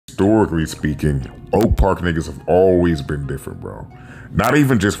historically speaking, Oak Park niggas have always been different, bro. Not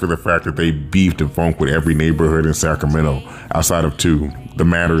even just for the fact that they beefed and funked with every neighborhood in Sacramento outside of two, the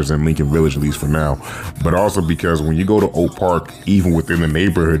Matters and Lincoln Village, at least for now, but also because when you go to Oak Park, even within the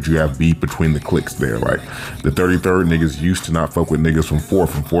neighborhood, you have beef between the cliques there. Like the 33rd niggas used to not fuck with niggas from 4th,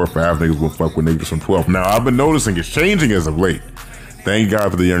 from 4 or 5 niggas would fuck with niggas from 12. Now I've been noticing it's changing as of late. Thank God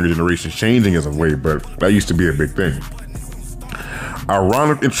for the younger generation changing as of late, but that used to be a big thing.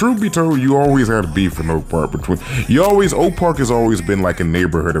 Ironic, and truth be told, you always had beef in Oak Park between. Oak Park has always been like a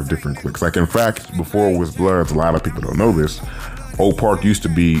neighborhood of different cliques. Like in fact, before it was Bloods, a lot of people don't know this, Oak Park used to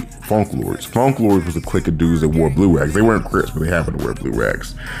be Funk Lords. Funk Lords was a clique of dudes that wore blue rags. They weren't Crips, but they happened to wear blue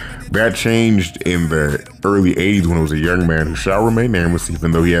rags. That changed in the early 80s when it was a young man who shall remain nameless,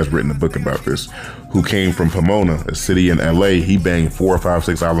 even though he has written a book about this, who came from Pomona, a city in LA. He banged 4, 5,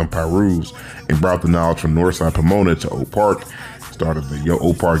 6 Island Pyrus and brought the knowledge from Northside Pomona to Oak Park. Started the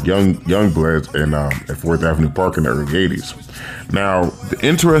Oak Park Young Bloods and at 4th Avenue Park in the early 80s. Now, the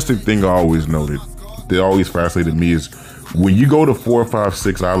interesting thing I always noted, that always fascinated me, is when you go to 4, 5,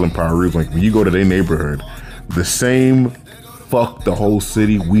 6 Island Pyrus, like when you go to their neighborhood, the same fuck the whole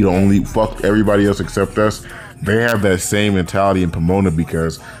city, we the only fuck everybody else except us. They have that same mentality in Pomona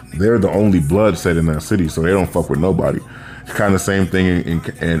because they're the only blood set in that city, so they don't fuck with nobody. It's kind of the same thing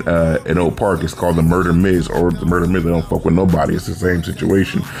in Oak Park. It's called the Murder Miz, or the Murder Miz. They don't fuck with nobody. It's the same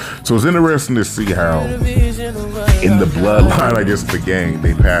situation. So it's interesting to see how in the bloodline, I guess, the gang,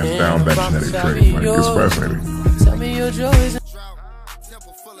 they pass down that genetic trait. Like, it's fascinating.